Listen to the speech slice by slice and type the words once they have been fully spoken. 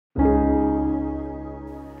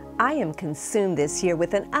I am consumed this year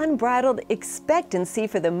with an unbridled expectancy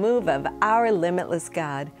for the move of our limitless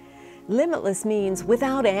God. Limitless means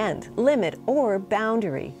without end, limit, or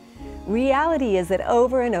boundary. Reality is that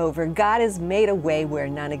over and over, God has made a way where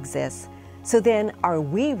none exists. So then, are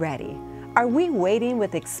we ready? Are we waiting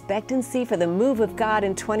with expectancy for the move of God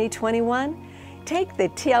in 2021? Take the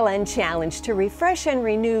TLN Challenge to refresh and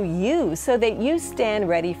renew you so that you stand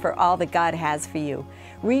ready for all that God has for you.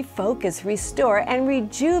 Refocus, restore, and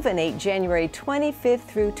rejuvenate January 25th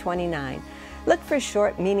through 29. Look for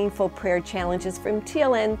short, meaningful prayer challenges from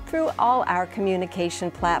TLN through all our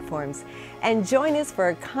communication platforms. And join us for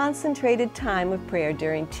a concentrated time of prayer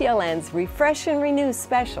during TLN's Refresh and Renew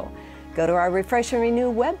special. Go to our Refresh and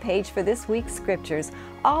Renew webpage for this week's scriptures,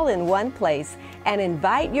 all in one place, and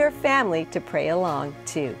invite your family to pray along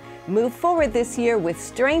too. Move forward this year with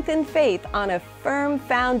strength and faith on a firm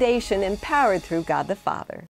foundation empowered through God the Father.